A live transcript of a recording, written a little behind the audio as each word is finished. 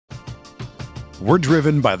We're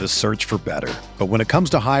driven by the search for better. But when it comes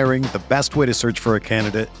to hiring, the best way to search for a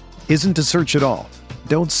candidate isn't to search at all.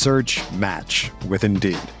 Don't search, match with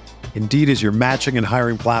Indeed. Indeed is your matching and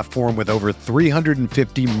hiring platform with over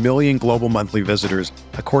 350 million global monthly visitors,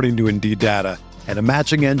 according to Indeed data, and a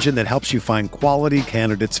matching engine that helps you find quality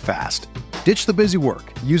candidates fast. Ditch the busy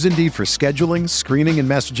work. Use Indeed for scheduling, screening, and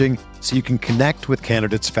messaging so you can connect with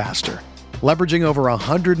candidates faster. Leveraging over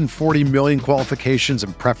 140 million qualifications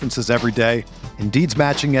and preferences every day, Indeed's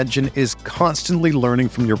matching engine is constantly learning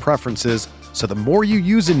from your preferences, so the more you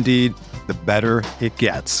use Indeed, the better it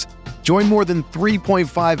gets. Join more than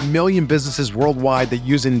 3.5 million businesses worldwide that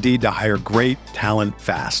use Indeed to hire great talent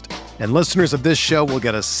fast. And listeners of this show will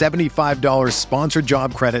get a $75 sponsored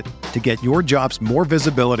job credit to get your jobs more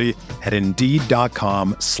visibility at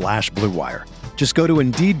Indeed.com/Blue Wire. Just go to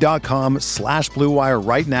Indeed.com/Blue Wire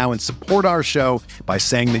right now and support our show by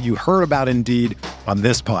saying that you heard about Indeed on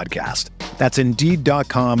this podcast. That's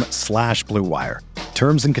Indeed.com/Blue Wire.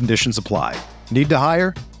 Terms and conditions apply. Need to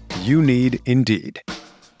hire? You need Indeed.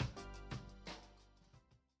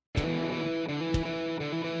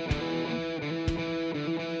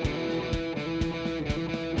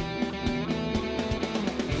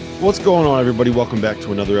 What's going on, everybody? Welcome back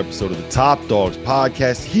to another episode of the Top Dogs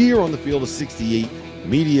Podcast here on the Field of 68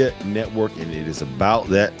 Media Network, and it is about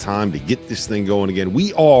that time to get this thing going again.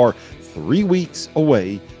 We are 3 weeks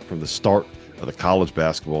away from the start of the college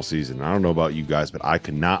basketball season. I don't know about you guys, but I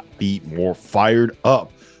could not be more fired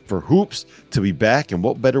up for hoops to be back, and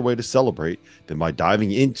what better way to celebrate than by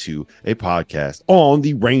diving into a podcast on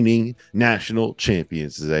the reigning national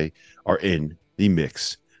champions as they are in the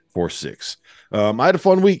mix for 6. I had a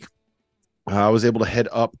fun week. I was able to head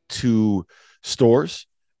up to Stores.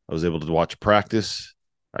 I was able to watch practice.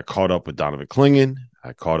 I caught up with Donovan Clingan.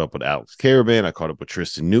 I caught up with Alex Caravan. I caught up with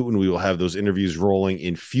Tristan Newton. We will have those interviews rolling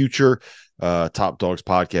in future Top Dogs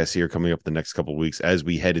podcasts here coming up the next couple of weeks as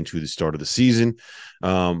we head into the start of the season.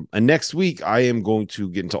 And next week, I am going to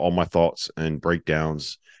get into all my thoughts and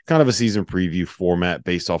breakdowns, kind of a season preview format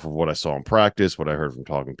based off of what I saw in practice, what I heard from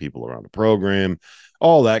talking people around the program,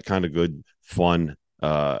 all that kind of good, fun,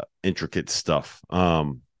 intricate stuff.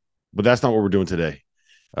 But that's not what we're doing today.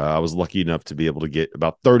 I was lucky enough to be able to get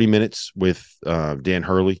about 30 minutes with Dan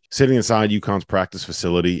Hurley sitting inside UConn's practice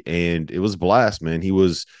facility, and it was a blast, man. He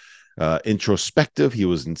was introspective. He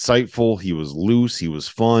was insightful. He was loose. He was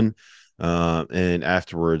fun. And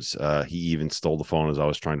afterwards, he even stole the phone as I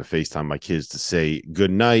was trying to FaceTime my kids to say good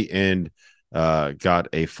night, and got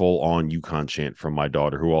a full-on UConn chant from my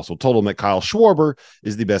daughter, who also told him that Kyle Schwarber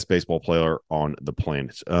is the best baseball player on the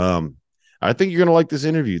planet. I think you're going to like this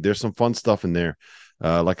interview. There's some fun stuff in there.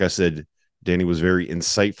 Like I said, Danny was very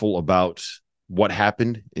insightful about what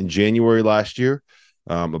happened in January last year,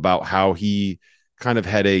 about how he kind of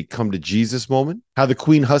had a come-to-Jesus moment, how the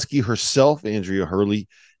Queen Husky herself, Andrea Hurley,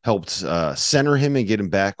 helped center him and get him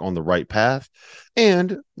back on the right path.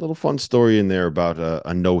 And a little fun story in there about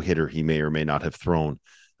a no-hitter he may or may not have thrown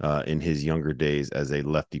in his younger days as a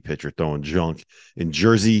lefty pitcher throwing junk in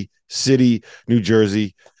Jersey City, New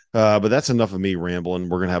Jersey. But that's enough of me rambling.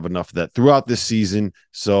 We're going to have enough of that throughout this season.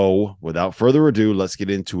 So without further ado, let's get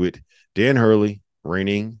into it. Dan Hurley,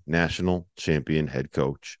 reigning national champion head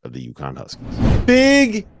coach of the UConn Huskies.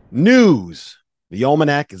 Big news. The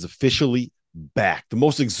Almanac is officially back. The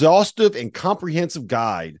most exhaustive and comprehensive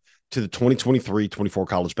guide to the 2023-24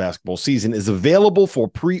 college basketball season is available for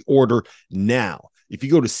pre-order now. If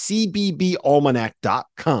you go to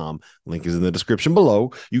cbbalmanac.com, link is in the description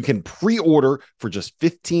below, you can pre-order for just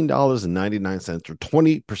 $15.99 or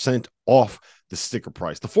 20% off the sticker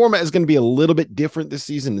price. The format is going to be a little bit different this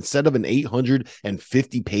season. Instead of an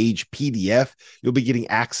 850-page PDF, you'll be getting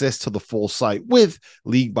access to the full site with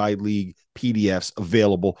league-by-league PDFs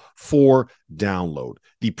available for download.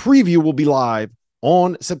 The preview will be live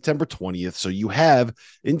on September 20th, so you have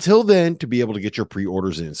until then to be able to get your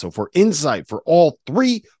pre-orders in. So for insight for all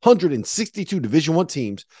 362 Division I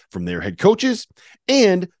teams, from their head coaches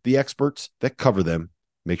and the experts that cover them,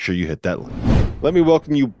 make sure you hit that link. Let me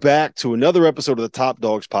welcome you back to another episode of the Top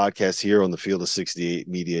Dogs Podcast here on the Field of 68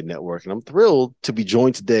 Media Network, and I'm thrilled to be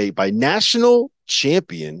joined today by national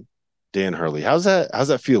champion Dan Hurley. How's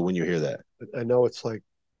that feel when you hear that? I know it's like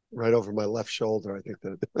right over my left shoulder. I think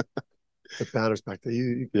that the banner's back there.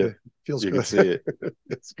 It feels good. You can see it.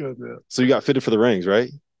 It's good, man. So you got fitted for the rings, right?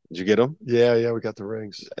 Did you get them? Yeah, we got the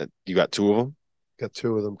rings. You got 2 of them? Got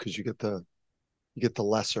 2 of them because you get the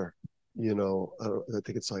lesser. I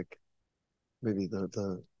think it's like maybe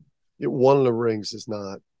one of the rings is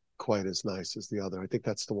not quite as nice as the other. I think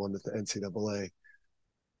that's the one that the NCAA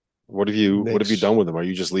What have you done with them? Are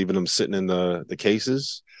you just leaving them sitting in the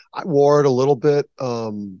cases? I wore it a little bit.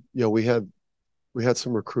 We had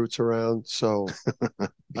some recruits around, so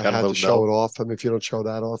I had to show it off. I mean, if you don't show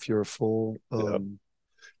that off, you're a fool.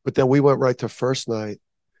 But then we went right to first night,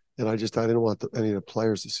 and I didn't want any of the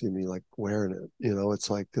players to see me like wearing it. It's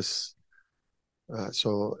like this.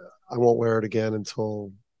 So I won't wear it again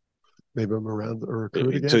until maybe I'm around a recruit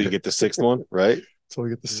again. Until you get the sixth one, right? Until we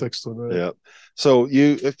get the sixth one, right? Yeah. So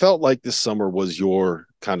it felt like this summer was your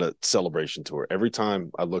kind of celebration tour. Every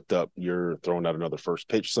time I looked up, you're throwing out another first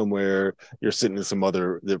pitch somewhere. You're sitting in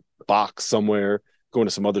the box somewhere, going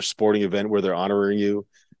to some other sporting event where they're honoring you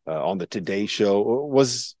on the Today Show.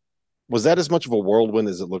 Was that as much of a whirlwind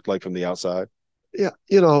as it looked like from the outside? Yeah,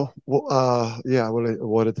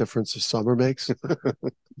 what a difference a summer makes.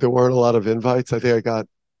 There weren't a lot of invites. I think I got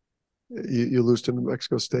you lose to New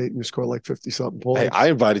Mexico State and you score like 50-something points. Hey, I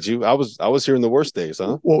invited you. I was here in the worst days,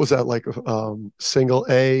 huh? What was that, like single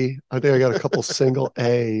A? I think I got a couple single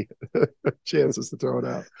A chances to throw it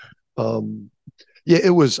out.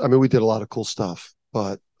 It was. I mean, we did a lot of cool stuff,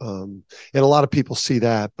 but and a lot of people see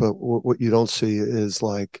that, but what you don't see is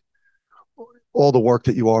like all the work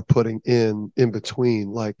that you are putting in between.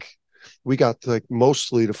 Like we got like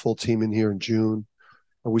mostly the full team in here in June,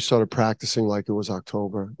 and we started practicing like it was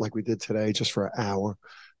October, like we did today, just for an hour.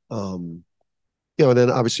 And then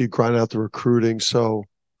obviously you grind out the recruiting. So,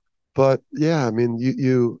 but yeah, I mean,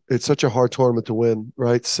 it's such a hard tournament to win,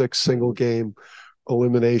 right? 6 single game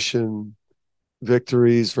elimination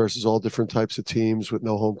victories versus all different types of teams with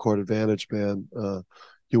no home court advantage, man.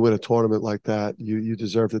 You win a tournament like that, you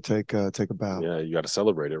deserve to take a bow. Yeah, you got to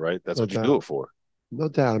celebrate it, right? That's what you do it for. No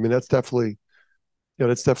doubt. I mean, that's definitely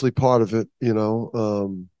part of it.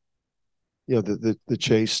 The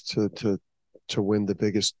chase to win the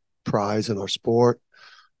biggest prize in our sport.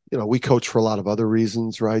 We coach for a lot of other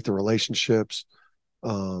reasons, right? The relationships,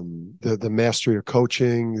 the mastery of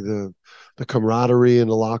coaching, the camaraderie in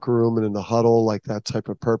the locker room and in the huddle, like that type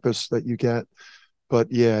of purpose that you get. But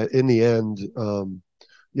yeah, in the end,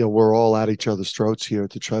 we're all at each other's throats here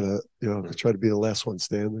to try to be the last one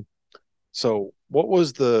standing. So what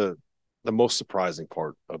was the most surprising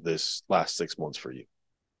part of this last 6 months for you?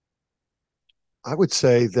 I would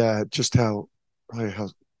say that just how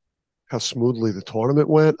smoothly the tournament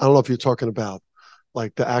went. I don't know if you're talking about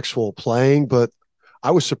like the actual playing, but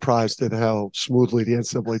I was surprised at how smoothly the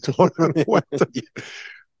NCAA tournament went.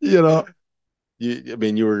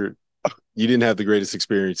 You didn't have the greatest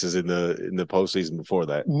experiences in the postseason before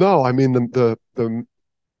that. No, I mean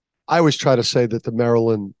I always try to say that the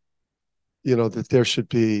Maryland, that there should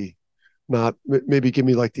be not maybe give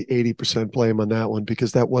me like the 80% blame on that one,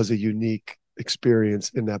 because that was a unique experience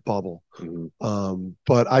in that bubble. Mm-hmm.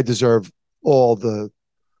 But I deserve all the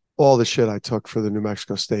shit I took for the New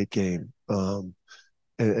Mexico State game.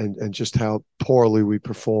 And just how poorly we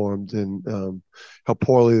performed, and how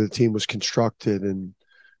poorly the team was constructed, and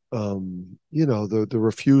the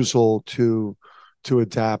refusal to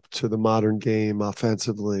adapt to the modern game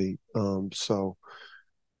offensively. I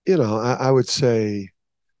would say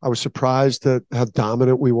I was surprised at how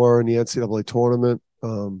dominant we were in the NCAA tournament.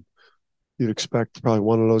 You'd expect probably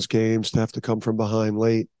one of those games to have to come from behind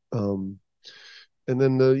late. And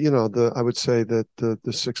then I would say that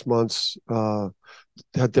the 6 months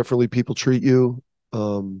how differently people treat you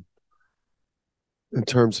in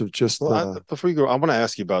terms of just. Before you go, I want to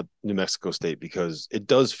ask you about New Mexico State, because it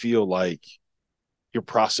does feel like your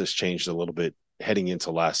process changed a little bit heading into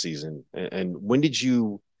last season. And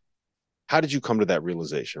how did you come to that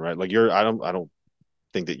realization, right? Like I don't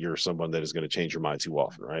think that you're someone that is going to change your mind too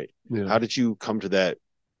often, right? Yeah. How did you come to that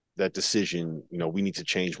decision? We need to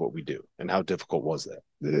change what we do, and how difficult was that?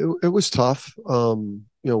 It was tough.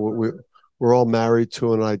 We're all married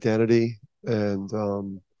to an identity, and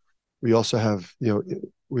we also have,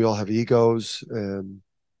 we all have egos, and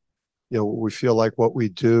we feel like what we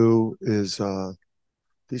do is.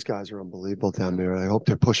 These guys are unbelievable down there. I hope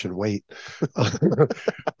they're pushing weight.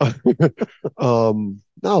 No,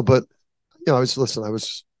 but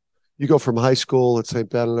you go from high school at St.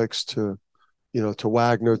 Benedict's to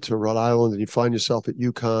Wagner to Rhode Island, and you find yourself at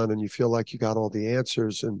UConn, and you feel like you got all the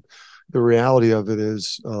answers. And the reality of it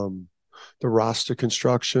is the roster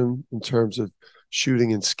construction in terms of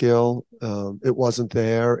shooting and skill, it wasn't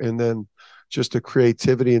there. And then just the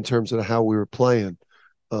creativity in terms of how we were playing.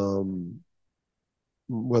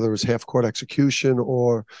 Whether it was half court execution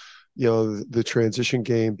or, the transition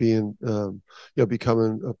game being,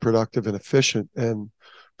 becoming productive and efficient. And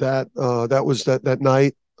that was that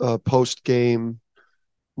night, post game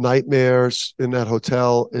nightmares in that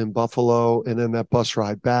hotel in Buffalo, and then that bus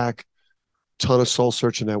ride back ton of soul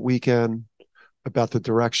searching that weekend about the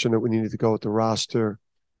direction that we needed to go with the roster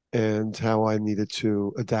and how I needed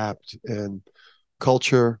to adapt. And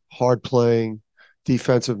culture, hard playing,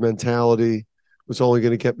 defensive mentality was only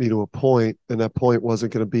going to get me to a point, and that point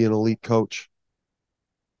wasn't going to be an elite coach.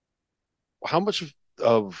 How much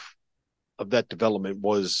of that development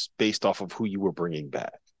was based off of who you were bringing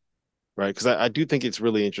back, right? Because I do think it's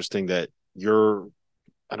really interesting that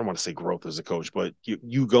I don't want to say growth as a coach, but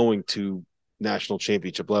you going to national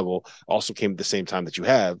championship level also came at the same time that you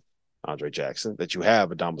have Andre Jackson, that you have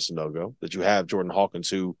Adama Sanogo, that you have Jordan Hawkins,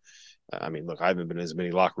 who, I mean, look, I haven't been in as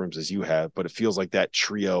many locker rooms as you have, but it feels like that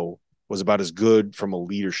trio was about as good from a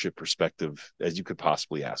leadership perspective as you could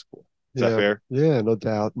possibly ask for. Is that fair? Yeah, no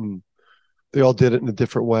doubt. And they all did it in a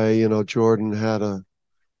different way. You know, Jordan had that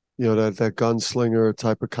gunslinger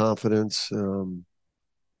type of confidence.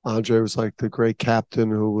 Andre was like the great captain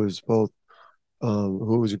who was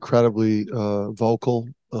incredibly vocal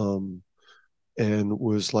and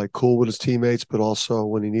was like cool with his teammates, but also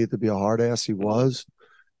when he needed to be a hard ass, he was.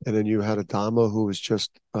 And then you had Adama, who was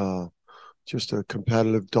just a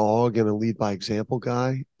competitive dog and a lead by example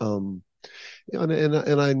guy. And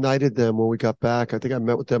I knighted them when we got back. I think I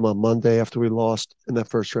met with them on Monday after we lost in that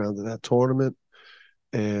first round of that tournament.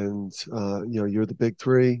 And you're the big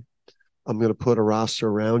three. I'm going to put a roster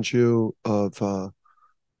around you of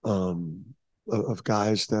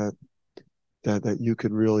guys that you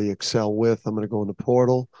could really excel with. I'm going to go in the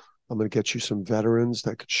portal. I'm going to get you some veterans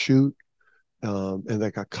that could shoot and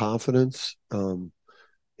that got confidence and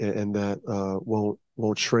that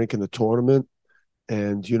won't shrink in the tournament.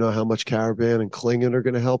 And you know how much Caravan and Klingon are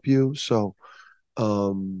going to help you. So,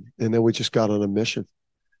 and then we just got on a mission.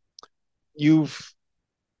 You've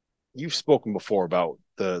spoken before about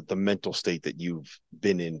the mental state that you've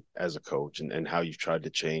been in as a coach and how you've tried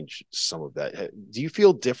to change some of that. Do you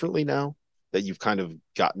feel differently now that you've kind of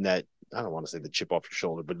gotten that, I don't want to say the chip off your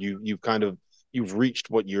shoulder, but you've reached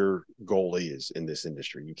what your goal is in this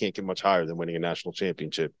industry? You can't get much higher than winning a national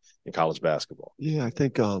championship in college basketball. Yeah, I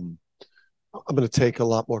think I'm going to take a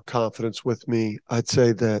lot more confidence with me. I'd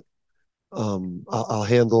say that I'll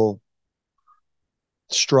handle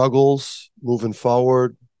struggles moving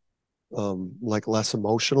forward, like less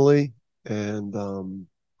emotionally. And,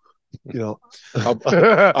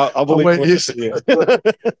 I'll believe what you say.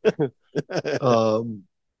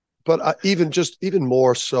 But even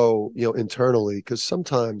more so, internally, because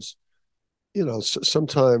sometimes, my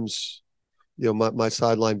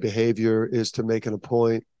sideline behavior is to make a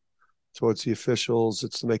point towards the officials.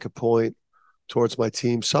 It's to make a point towards my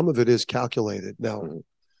team. Some of it is calculated. Now,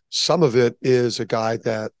 some of it is a guy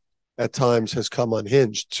that at times has come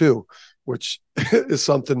unhinged too, which is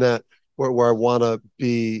something that where I want to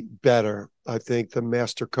be better. I think the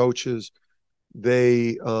master coaches,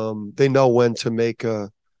 they know when to make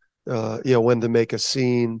when to make a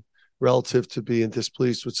scene relative to being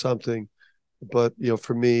displeased with something. But,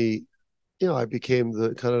 for me, I became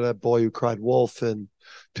the kind of that boy who cried wolf, and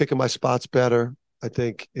picking my spots better, I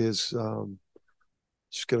think, is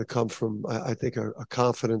just going to come from, I think, a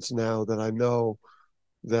confidence now that I know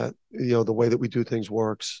that, the way that we do things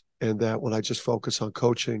works, and that when I just focus on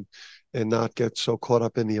coaching and not get so caught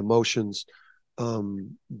up in the emotions,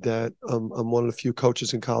 that I'm one of the few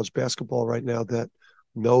coaches in college basketball right now that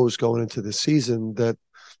knows going into the season that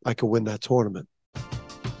I can win that tournament.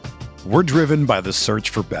 We're driven by the search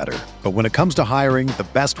for better. But when it comes to hiring, the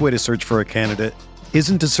best way to search for a candidate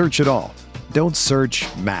isn't to search at all. Don't search,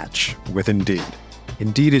 match with Indeed.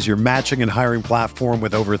 Indeed is your matching and hiring platform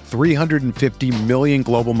with over 350 million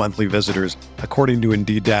global monthly visitors, according to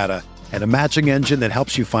Indeed data, and a matching engine that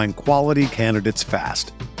helps you find quality candidates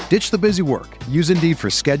fast. Ditch the busy work. Use Indeed for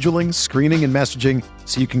scheduling, screening, and messaging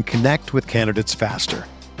so you can connect with candidates faster.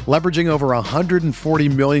 Leveraging over 140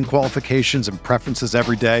 million qualifications and preferences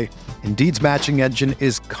every day, Indeed's matching engine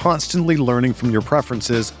is constantly learning from your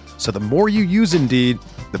preferences, so the more you use Indeed,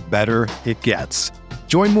 the better it gets.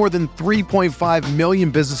 Join more than 3.5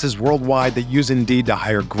 million businesses worldwide that use Indeed to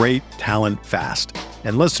hire great talent fast.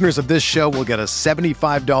 And listeners of this show will get a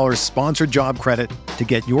 $75 sponsored job credit to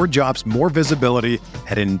get your jobs more visibility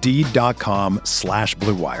at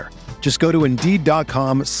Indeed.com/Blue Wire. Just go to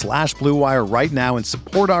Indeed.com/Blue Wire right now and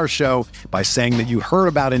support our show by saying that you heard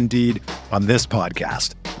about Indeed on this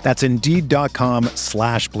podcast. That's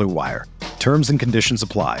Indeed.com/Blue Wire. Terms and conditions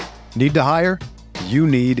apply. Need to hire? You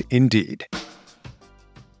need Indeed.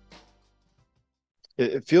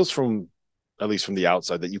 It feels at least from the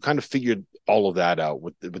outside, that you kind of figured all of that out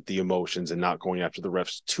with the emotions and not going after the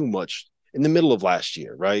refs too much in the middle of last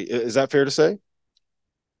year, right? Is that fair to say?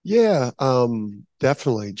 Yeah,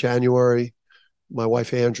 definitely. January, my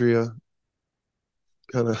wife, Andrea,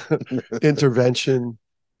 kind of intervention,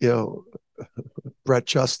 you know, Brett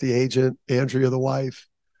Just, the agent, Andrea, the wife,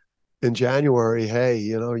 in January, hey,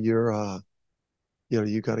 you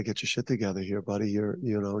got to get your shit together here, buddy. You're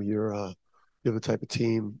the type of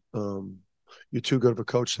team. You're too good of a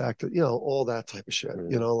coach to act, all that type of shit.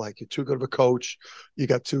 Like you're too good of a coach. You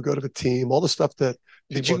got too good of a team. All the stuff that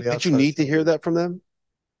did you need to hear that from them?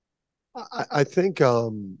 I think,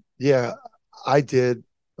 yeah, I did.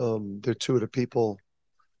 They're two of the people,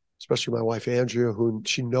 especially my wife Andrea, who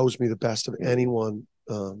she knows me the best of anyone.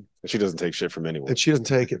 She doesn't take shit from anyone, and she doesn't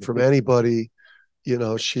take it from anybody.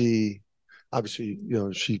 She obviously,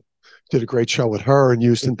 she did a great show with her in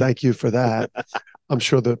Houston. Thank you for that. I'm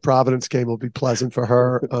sure the Providence game will be pleasant for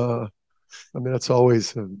her. I mean, it's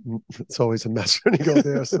always a mess when you go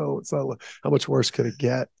there. So it's not how much worse could it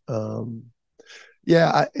get?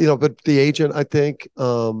 Yeah, but the agent, I think,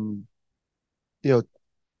 kind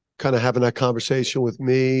of having that conversation with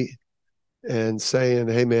me and saying,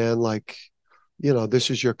 hey, man, like, this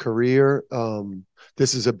is your career.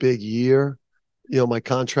 This is a big year. My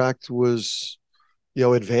contract was,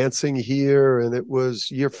 advancing here, and it was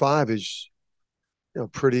year 5 is,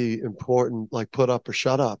 pretty important, like put up or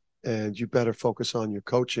shut up. And you better focus on your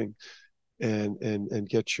coaching and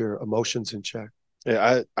get your emotions in check.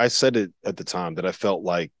 Yeah, I said it at the time that I felt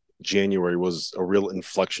like January was a real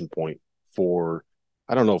inflection point for,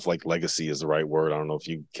 I don't know if like legacy is the right word. I don't know if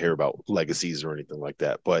you care about legacies or anything like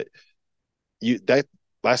that, but that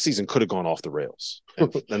last season could have gone off the rails.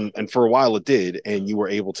 And for a while it did, and you were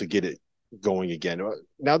able to get it going again.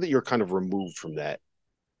 Now that you're kind of removed from that,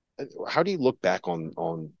 how do you look back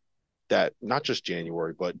on that, not just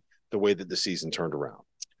January, but the way that the season turned around?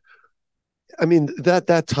 I mean,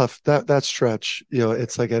 that stretch,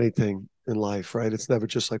 it's like anything in life, right? It's never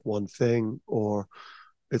just like one thing, or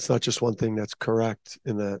it's not just one thing that's correct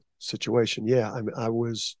in that situation. Yeah, I mean, I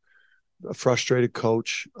was a frustrated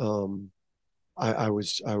coach. I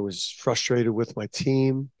was frustrated with my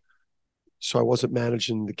team, so I wasn't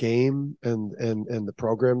managing the game and the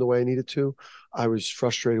program the way I needed to. I was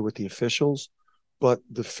frustrated with the officials, but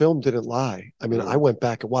the film didn't lie. I mean, I went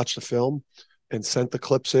back and watched the film and sent the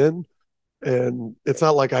clips in. And it's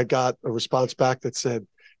not like I got a response back that said,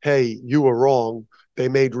 hey, you were wrong. They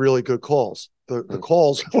made really good calls. The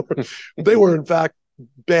calls, they were in fact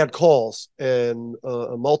bad calls, and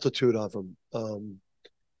a multitude of them.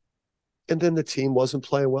 And then the team wasn't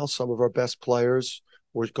playing well. Some of our best players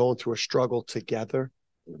were going through a struggle together.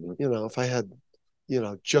 If I had,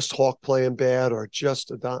 just Hawk playing bad or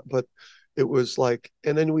just but it was like,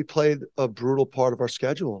 and then we played a brutal part of our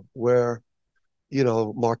schedule where,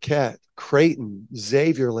 Marquette, Creighton,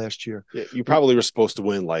 Xavier last year. Yeah, you probably were supposed to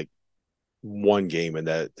win like one game of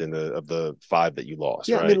the 5 that you lost.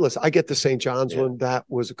 Yeah, right? I mean, listen, I get the St. John's one. That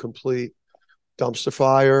was a complete dumpster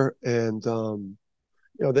fire, and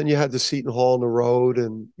then you had the Seton Hall on the road,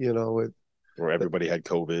 and where everybody had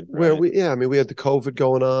COVID. Where we had the COVID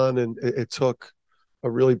going on, and it took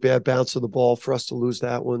a really bad bounce of the ball for us to lose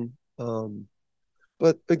that one.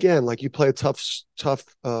 But again, like you play a tough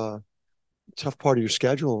part of your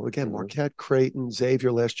schedule. Again, Marquette, Creighton,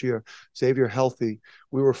 Xavier last year. Xavier healthy.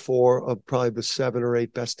 We were 4 of probably the 7 or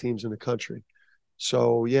 8 best teams in the country.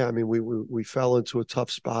 So yeah, I mean, we fell into a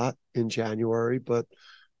tough spot in January, but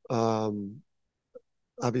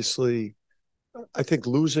obviously, I think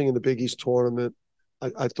losing in the Big East tournament,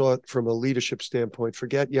 I thought from a leadership standpoint,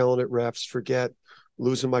 forget yelling at refs, forget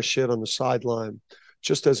losing my shit on the sideline.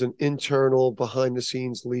 Just as an internal, behind the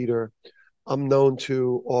scenes leader, I'm known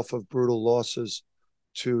to, off of brutal losses,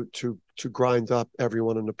 to grind up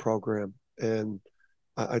everyone in the program. And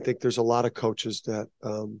I think there's a lot of coaches that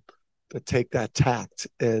take that tact,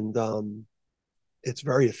 and it's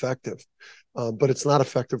very effective. But it's not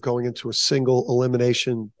effective going into a single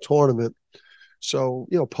elimination tournament. So,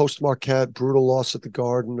 post Marquette, brutal loss at the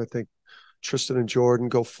Garden. I think Tristan and Jordan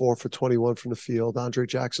go 4 for 21 from the field. Andre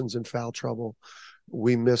Jackson's in foul trouble.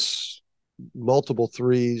 We miss multiple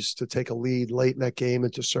threes to take a lead late in that game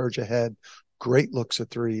and to surge ahead. Great looks at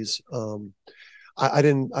threes. I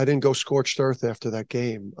didn't go scorched earth after that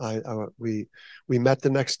game. We met the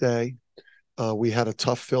next day. We had a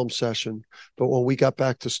tough film session, but when we got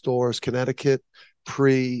back to Storrs, Connecticut,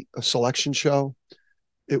 pre-selection show,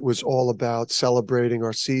 it was all about celebrating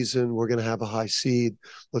our season. We're going to have a high seed.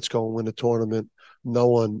 Let's go and win the tournament. No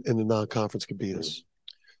one in the non-conference could beat us.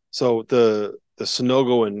 So the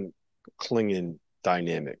Sanogo and Klingon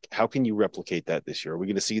dynamic, how can you replicate that this year? Are we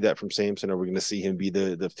going to see that from Sampson? Are we going to see him be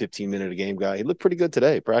the 15-minute a game guy? He looked pretty good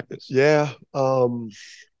today, practice. Yeah.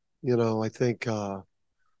 I think our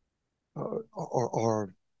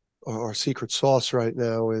secret sauce right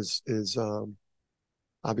now is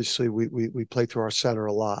obviously we play through our center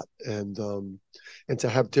a lot, and to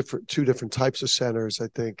have two different types of centers, I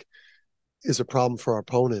think, is a problem for our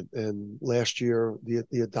opponent. And last year, the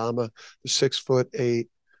Adama, the 6'8"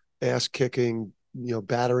 ass kicking,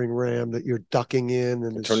 battering ram that you're ducking in,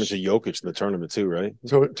 and turned into Jokic in the tournament too, right?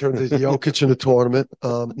 So it turned into Jokic in the tournament.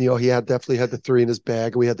 He definitely had the three in his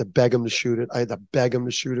bag. We had to beg him to shoot it. I had to beg him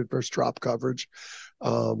to shoot it versus drop coverage.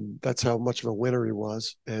 That's how much of a winner he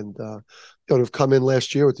was. And to have come in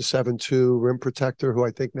last year with the 7'2" rim protector, who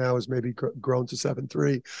I think now has maybe grown to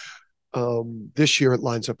 7'3". This year it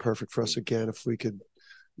lines up perfect for us again. If we could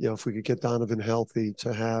get Donovan healthy,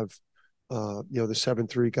 to have the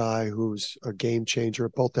 7'3" guy who's a game changer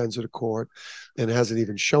at both ends of the court and hasn't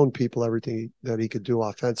even shown people everything that he could do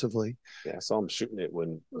offensively. Yeah, I saw him shooting it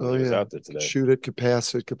when he was out there today. Shoot it, could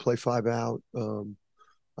pass it, could play 5 out.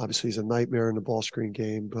 Obviously, he's a nightmare in the ball screen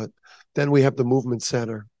game. But then we have the movement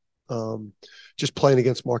center. Just playing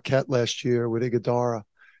against Marquette last year with Iguodala,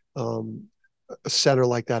 a center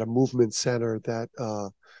like that, a movement center that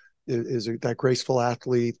is that graceful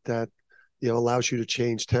athlete that allows you to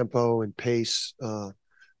change tempo and pace.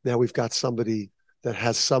 Now we've got somebody that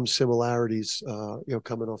has some similarities,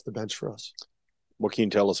 coming off the bench for us. What can you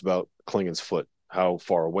tell us about Klingen's foot? How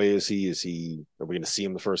far away is he? Are we going to see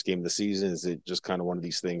him the first game of the season? Is it just kind of one of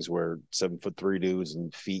these things where 7'3" dudes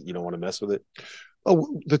and feet, you don't want to mess with it?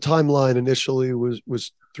 Oh, the timeline initially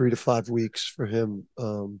was 3 to 5 weeks for him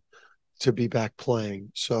to be back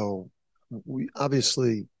playing. So we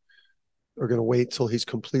obviously are going to wait till he's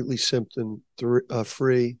completely symptom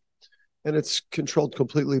free, and it's controlled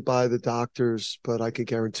completely by the doctors. But I could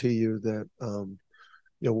guarantee you that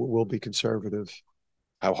we'll be conservative.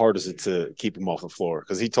 How hard is it to keep him off the floor?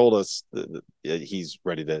 Because he told us that he's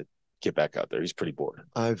ready to get back out there. He's pretty bored.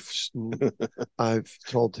 I've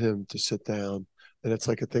told him to sit down, and it's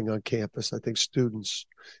like a thing on campus. I think students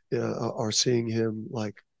are seeing him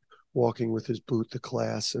like walking with his boot to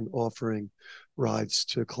class and offering rides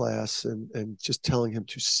to class and just telling him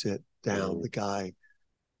to sit down. The guy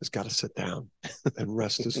has got to sit down and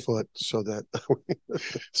rest his foot so that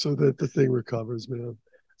the thing recovers, man.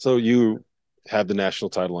 So you have the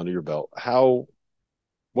national title under your belt.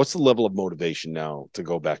 What's the level of motivation now to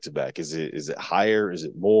go back to back? Is it higher? Is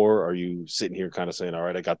it more? Are you sitting here kind of saying, all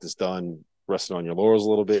right, I got this done, resting on your laurels a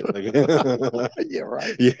little bit? Yeah,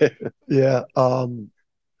 right. Yeah. Yeah. One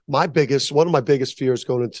of my biggest fears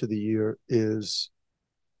going into the year is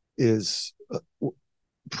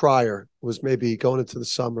prior was maybe going into the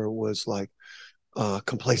summer was like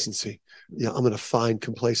complacency. Yeah, I'm going to find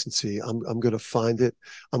complacency. I'm going to find it.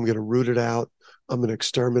 I'm going to root it out. I'm going to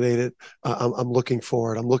exterminate it. I'm looking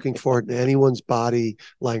for it. I'm looking for it in anyone's body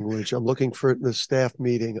language. I'm looking for it in the staff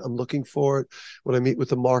meeting. I'm looking for it when I meet with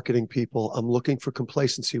the marketing people. I'm looking for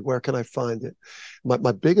complacency. Where can I find it?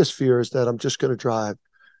 My biggest fear is that I'm just going to drive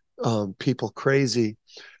people crazy,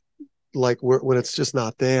 like when it's just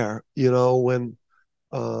not there. When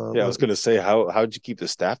I was going to say, how'd you keep the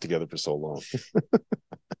staff together for so long?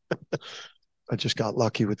 I just got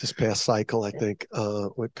lucky with this past cycle, I think,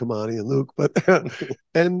 with Kamani and Luke, but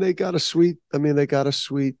and they got a sweet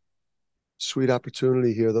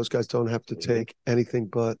opportunity here. Those guys don't have to take anything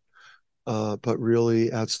but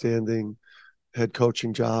really outstanding head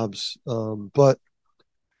coaching jobs. But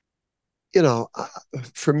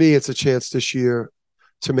for me, it's a chance this year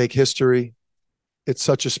to make history. It's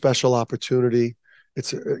such a special opportunity.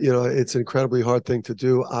 It's it's an incredibly hard thing to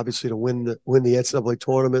do, obviously, to win the NCAA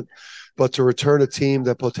tournament, but to return a team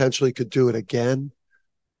that potentially could do it again,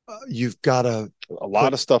 you've got to. A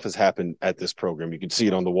lot of stuff has happened at this program. You can see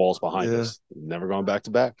it on the walls behind us. Never gone back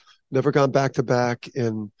to back. Never gone back to back,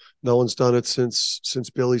 and no one's done it since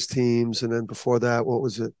Billy's teams. And then before that, what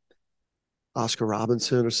was it? Oscar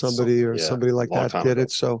Robinson or somebody like that did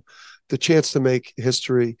it. So the chance to make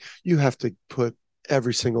history, you have to put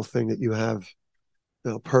every single thing that you have,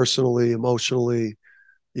 personally, emotionally,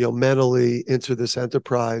 mentally into this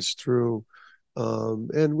enterprise through,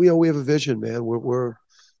 and we have a vision, man.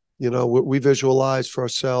 We visualize for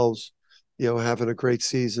ourselves, having a great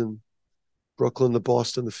season. Brooklyn, the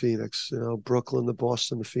Boston, the Phoenix, Brooklyn, the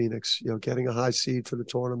Boston, the Phoenix, getting a high seed for the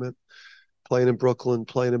tournament, playing in Brooklyn,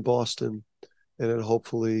 playing in Boston, and then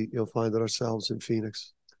hopefully, finding ourselves in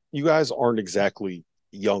Phoenix. You guys aren't exactly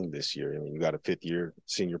young this year. I mean, you got a 5th-year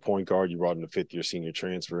senior point guard. You brought in a 5th-year senior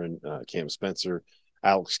transfer in Cam Spencer.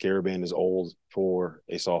 Alex Garabin is old for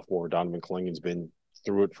a sophomore. Donovan Klingen's been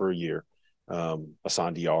through it for a year.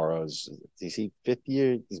 Asan Diarra is he 5th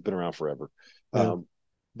year? He's been around forever. Yeah.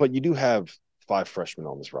 But you do have 5 freshmen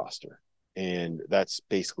on this roster, and that's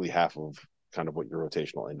basically half of kind of what your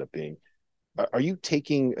rotation will end up being. Are you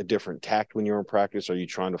taking a different tact when you're in practice? Are you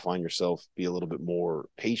trying to find yourself be a little bit more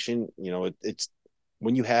patient? It's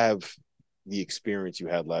when you have the experience you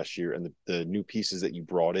had last year and the new pieces that you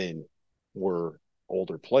brought in were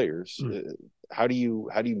older players. How do you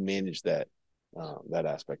manage that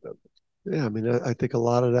aspect of it? Yeah, I mean, I think a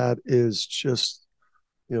lot of that is just,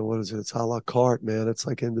 what is it? It's a la carte, man. It's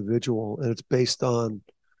like individual, and it's based on,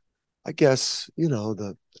 I guess,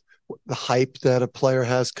 the hype that a player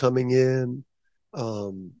has coming in,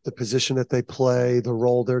 the position that they play, the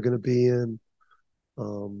role they're going to be in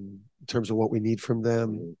terms of what we need from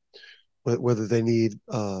them, whether they need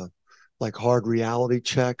like hard reality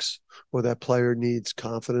checks or that player needs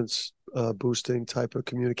confidence boosting type of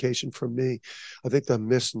communication from me. I think the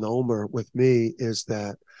misnomer with me is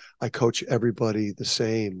that I coach everybody the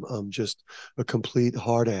same. I'm just a complete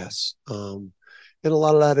hard ass. And a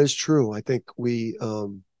lot of that is true. I think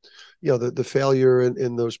the failure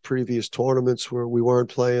in those previous tournaments where we weren't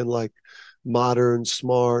playing like modern,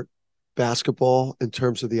 smart basketball in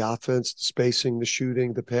terms of the offense, the spacing, the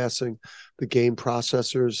shooting, the passing, the game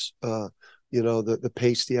processors, the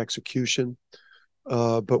pace, the execution.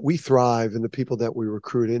 But we thrive, and the people that we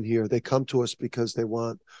recruit in here, they come to us because they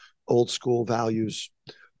want old school values.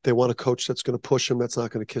 They want a coach that's going to push them, that's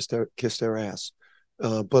not going to kiss their ass.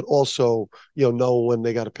 But also, know when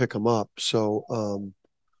they got to pick them up. So,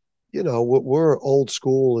 we're old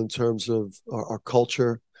school in terms of our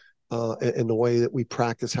culture and the way that we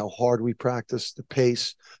practice, how hard we practice, the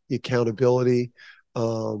pace, the accountability.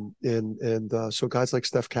 So guys like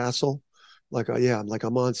Steph Castle,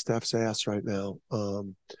 I'm on Steph's ass right now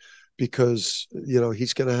because,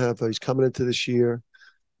 he's coming into this year,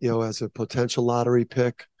 as a potential lottery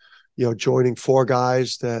pick, joining four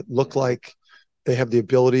guys that look like they have the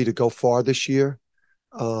ability to go far this year.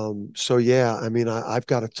 So yeah, I mean, I've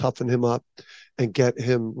got to toughen him up and get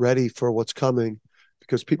him ready for what's coming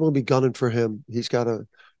because people will be gunning for him.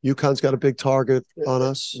 UConn's got a big target on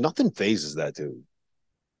us. Nothing phases that dude.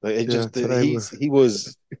 He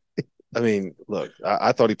was. I mean, look,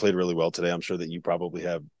 I thought he played really well today. I'm sure that you probably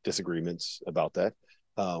have disagreements about that,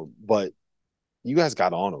 but you guys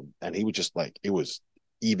got on him, and he was just like it was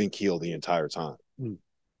even keel the entire time.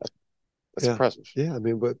 That's impressive. Yeah, I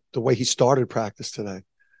mean, but the way he started practice today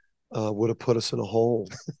would have put us in a hole.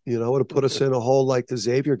 Would have put us in a hole like the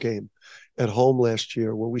Xavier game at home last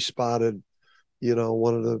year, where we spotted,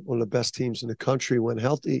 one of the best teams in the country when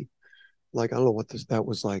healthy. Like I don't know what that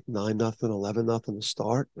was like 9-0, 11-0 to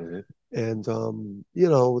start, and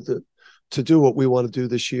to do what we want to do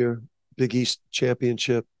this year, Big East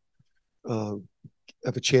championship, have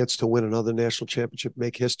a chance to win another national championship,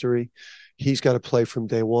 make history. He's got to play from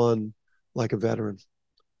day one like a veteran.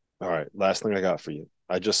 All right. Last thing I got for you.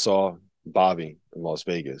 I just saw Bobby in Las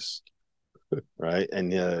Vegas. Right.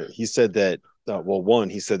 And he said that,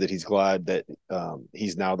 he said that he's glad that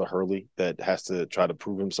he's now the Hurley that has to try to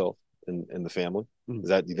prove himself in the family. Do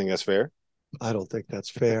you think that's fair? I don't think that's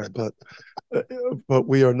fair, but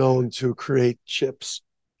we are known to create chips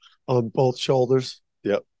on both shoulders.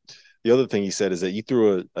 Yep. The other thing he said is that you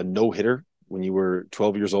threw a no-hitter when you were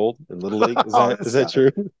 12 years old in Little League. Is that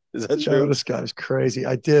true? Is that true? This guy's crazy.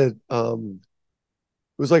 I did. It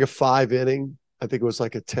was like a 5-inning. I think it was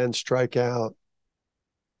like a 10 strikeout,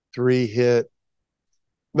 3-hit.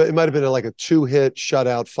 It might have been like a 2-hit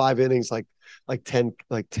shutout, 5 innings, like 10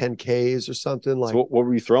 Ks or something. Like, so what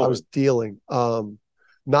were you throwing? I was dealing.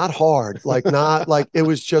 Not hard, not like it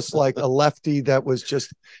was just like a lefty that was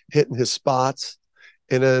just hitting his spots.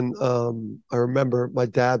 And then I remember my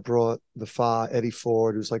dad brought the Fa, Eddie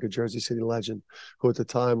Ford, who's like a Jersey City legend, who at the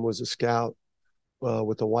time was a scout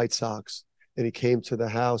with the White Sox. And he came to the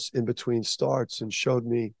house in between starts and showed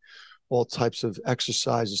me all types of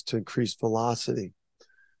exercises to increase velocity.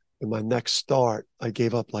 In my next start, I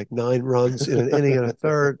gave up like 9 runs in an inning and a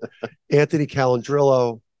third. Anthony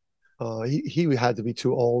Calandrillo, he had to be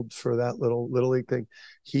too old for that little league thing.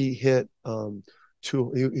 He hit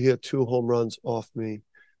he had 2 home runs off me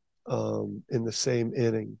in the same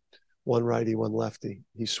inning, one righty, one lefty.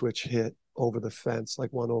 He switch hit over the fence,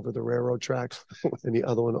 like one over the railroad tracks and the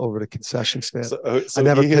other one over the concession stand. So I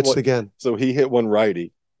never pitched again. So he hit one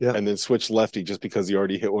righty and then switched lefty just because he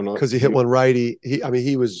already hit one. Because he hit one righty.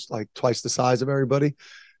 He was like twice the size of everybody.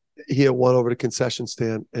 He hit one over the concession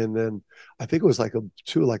stand, and then I think it was like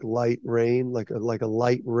light rain, like a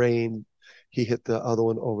light rain. He hit the other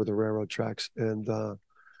one over the railroad tracks, and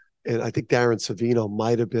I think Darren Savino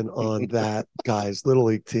might have been on that guy's little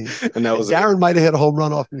league team. And Darren might have hit a home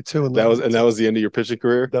run off me too. That was the end of your pitching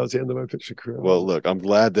career. That was the end of my pitching career. Well, look, I'm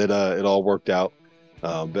glad that it all worked out.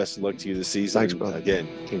 Best of luck to you this season. Thanks, brother. Again,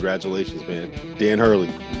 congratulations, man. Dan Hurley,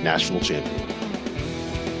 national champion.